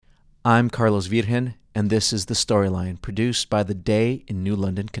I'm Carlos Virgen, and this is The Storyline, produced by The Day in New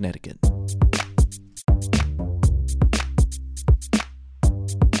London, Connecticut.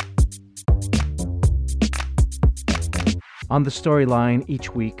 On The Storyline,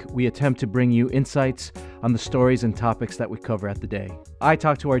 each week, we attempt to bring you insights on the stories and topics that we cover at The Day. I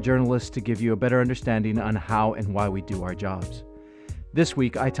talk to our journalists to give you a better understanding on how and why we do our jobs. This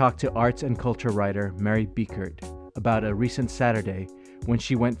week, I talked to arts and culture writer Mary Biekert about a recent Saturday when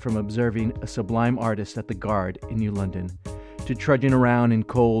she went from observing a sublime artist at the Garde in New London to trudging around in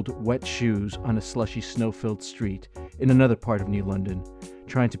cold, wet shoes on a slushy, snow-filled street in another part of New London,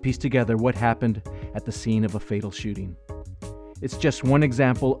 trying to piece together what happened at the scene of a fatal shooting. It's just one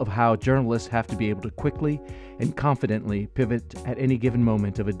example of how journalists have to be able to quickly and confidently pivot at any given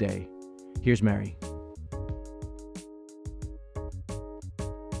moment of a day. Here's Mary.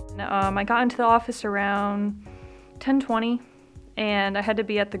 I got into the office around 10:20, and I had to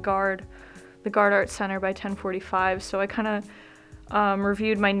be at the Garde Arts Center by 10:45. So I kind of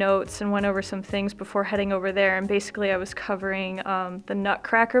reviewed my notes and went over some things before heading over there. And basically, I was covering the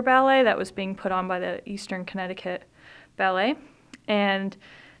Nutcracker ballet that was being put on by the Eastern Connecticut Ballet. And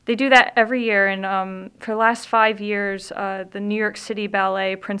they do that every year, and for the last 5 years, the New York City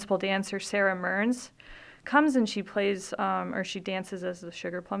Ballet principal dancer, Sara Mearns, comes and she plays, or she dances as the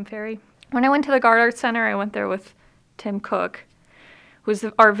Sugar Plum Fairy. When I went to the Garde Arts Center, I went there with Tim Cook, who's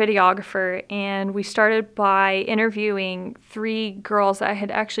our videographer, and we started by interviewing 3 girls that I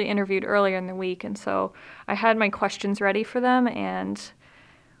had actually interviewed earlier in the week, and so I had my questions ready for them, and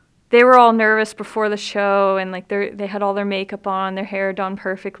they were all nervous before the show, and they had all their makeup on, their hair done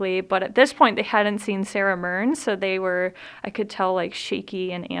perfectly. But at this point, they hadn't seen Sara Mearns, so they were, I could tell,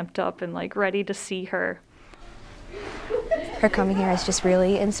 shaky and amped up and ready to see her. Her coming here is just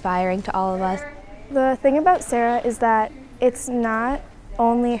really inspiring to all of us. The thing about Sara is that it's not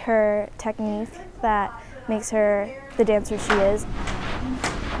only her technique that makes her the dancer she is.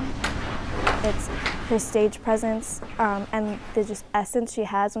 It's her stage presence and the just essence she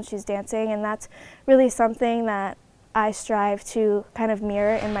has when she's dancing, and that's really something that I strive to kind of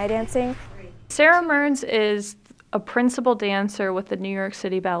mirror in my dancing. Sara Mearns is a principal dancer with the New York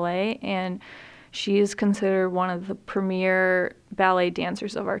City Ballet, and she is considered one of the premier ballet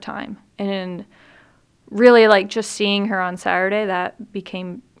dancers of our time. And really, just seeing her on Saturday, that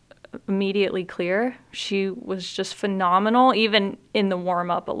became immediately clear. She was just phenomenal, even in the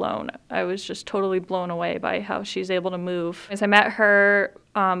warm-up alone. I was just totally blown away by how she's able to move. As I met her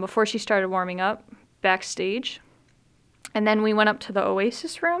before she started warming up backstage, and then we went up to the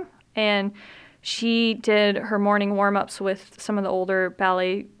Oasis room, and she did her morning warm-ups with some of the older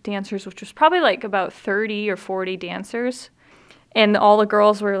ballet dancers, which was probably about 30 or 40 dancers. And all the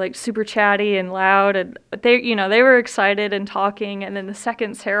girls were super chatty and loud, and they were excited and talking. And then the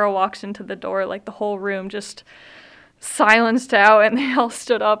second Sara walks into the door, the whole room just silenced out, and they all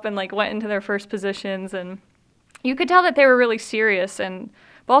stood up and went into their first positions. And you could tell that they were really serious and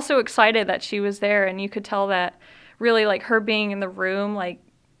but also excited that she was there. And you could tell that really her being in the room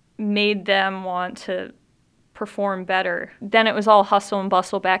made them want to perform better. Then it was all hustle and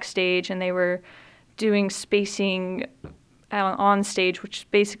bustle backstage, and they were doing spacing on stage, which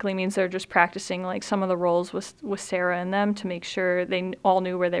basically means they're just practicing some of the roles with Sara and them to make sure they all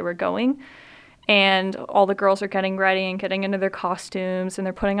knew where they were going. And all the girls are getting ready and getting into their costumes, and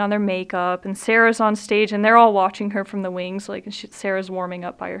they're putting on their makeup, and Sara's on stage, and they're all watching her from the wings, Sara's warming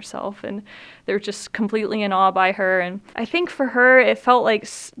up by herself, and they're just completely in awe by her. And I think for her, it felt like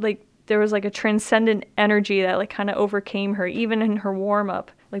there was a transcendent energy that kind of overcame her, even in her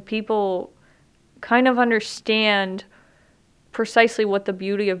warm-up. People kind of understand precisely what the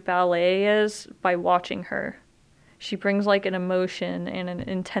beauty of ballet is by watching her. She brings an emotion and an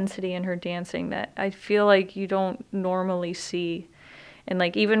intensity in her dancing that I feel you don't normally see. And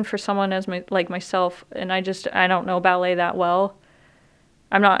even for someone as myself, and I don't know ballet that well.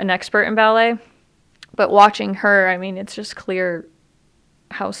 I'm not an expert in ballet, but watching her, it's just clear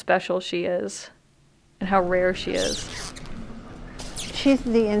how special she is and how rare she is. She's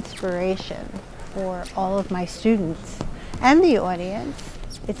the inspiration for all of my students and the audience.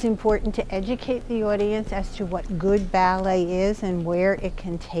 It's important to educate the audience as to what good ballet is and where it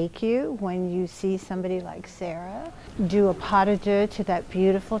can take you when you see somebody like Sara do a pas de deux to that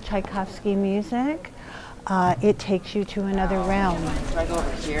beautiful Tchaikovsky music. It takes you to another realm. Do I go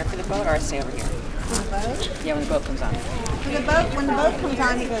over here for the boat, or I stay over here? For the boat? Yeah, when the boat comes on. When the boat comes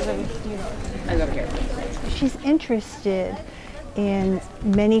on, he goes over here. I go over here. She's interested in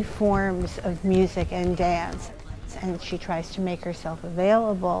many forms of music and dance, and she tries to make herself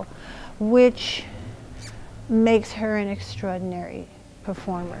available, which makes her an extraordinary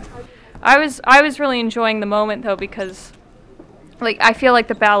performer. I was really enjoying the moment though, because like I feel like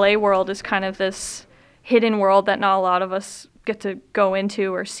the ballet world is kind of this hidden world that not a lot of us get to go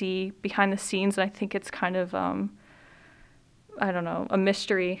into or see behind the scenes, and I think it's kind of I don't know, a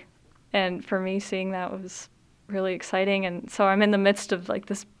mystery. And for me, seeing that was really exciting. And so I'm in the midst of like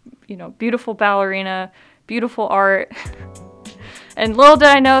this, beautiful ballerina, beautiful art. And little did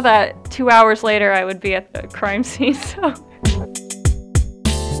I know that 2 hours later I would be at the crime scene. So.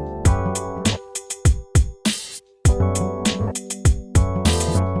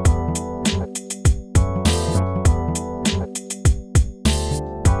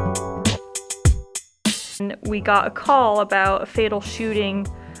 And we got a call about a fatal shooting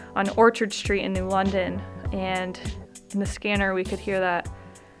on Orchard Street in New London, and in the scanner we could hear that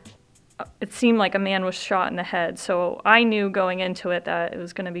it seemed like a man was shot in the head. So I knew going into it that it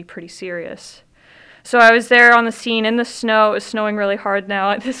was going to be pretty serious. So I was there on the scene in the snow. It was snowing really hard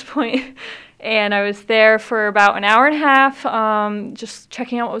now at this point. And I was there for about an hour and a half, just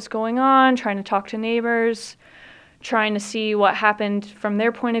checking out what was going on, trying to talk to neighbors, trying to see what happened from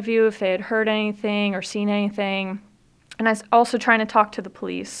their point of view, if they had heard anything or seen anything. And I was also trying to talk to the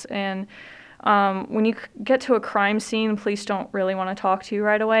police. And when you get to a crime scene, police don't really want to talk to you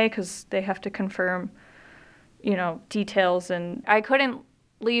right away because they have to confirm, details. And I couldn't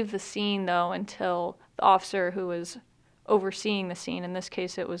leave the scene, though, until the officer who was overseeing the scene, in this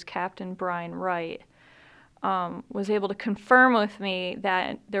case it was Captain Brian Wright, was able to confirm with me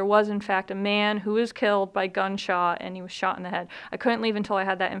that there was, in fact, a man who was killed by gunshot and he was shot in the head. I couldn't leave until I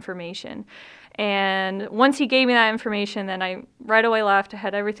had that information. And once he gave me that information, then I right away left. I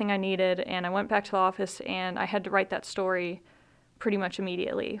had everything I needed, and I went back to the office, and I had to write that story pretty much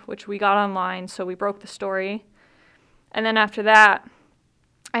immediately, which we got online, so we broke the story. And then after that,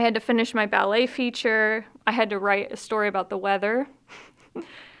 I had to finish my ballet feature. I had to write a story about the weather.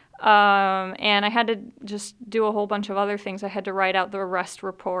 And I had to just do a whole bunch of other things. I had to write out the arrest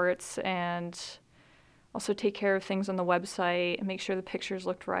reports and also take care of things on the website and make sure the pictures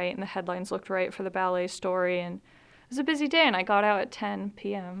looked right and the headlines looked right for the ballet story. And it was a busy day, and I got out at 10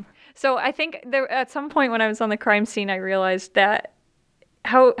 p.m. So I think at some point when I was on the crime scene, I realized that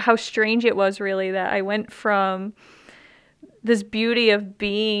how strange it was really that I went from this beauty of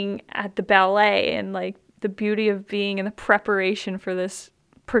being at the ballet and like the beauty of being in the preparation for this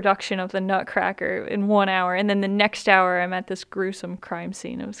production of the Nutcracker in 1 hour, and then the next hour I'm at this gruesome crime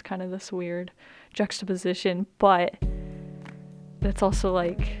scene. It was kind of this weird juxtaposition, but that's also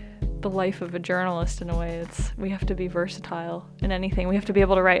like the life of a journalist in a way. We have to be versatile in anything. We have to be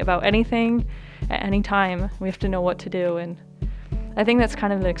able to write about anything at any time. We have to know what to do, and I think that's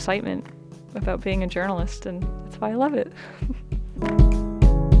kind of the excitement about being a journalist, and that's why I love it.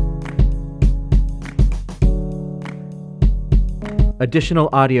 Additional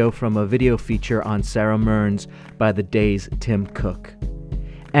audio from a video feature on Sara Mearns by The Day's Tim Cook.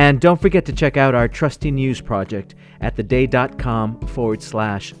 And don't forget to check out our Trusting News project at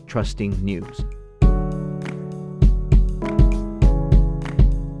theday.com/trusting news.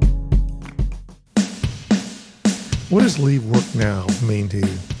 What does leave work now mean to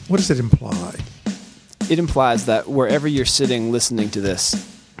you? What does it imply? It implies that wherever you're sitting listening to this,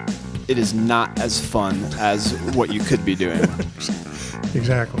 it is not as fun as what you could be doing.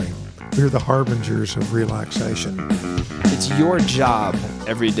 Exactly. We're the harbingers of relaxation. It's your job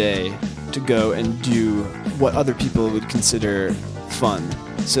every day to go and do what other people would consider fun.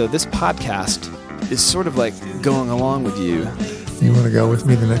 So this podcast is sort of like going along with you. You want to go with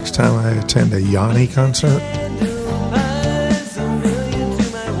me the next time I attend a Yanni concert?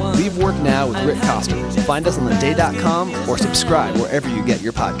 Leave Work Now with Rick Coster. Find us on theday.com or subscribe wherever you get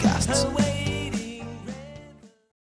your podcasts.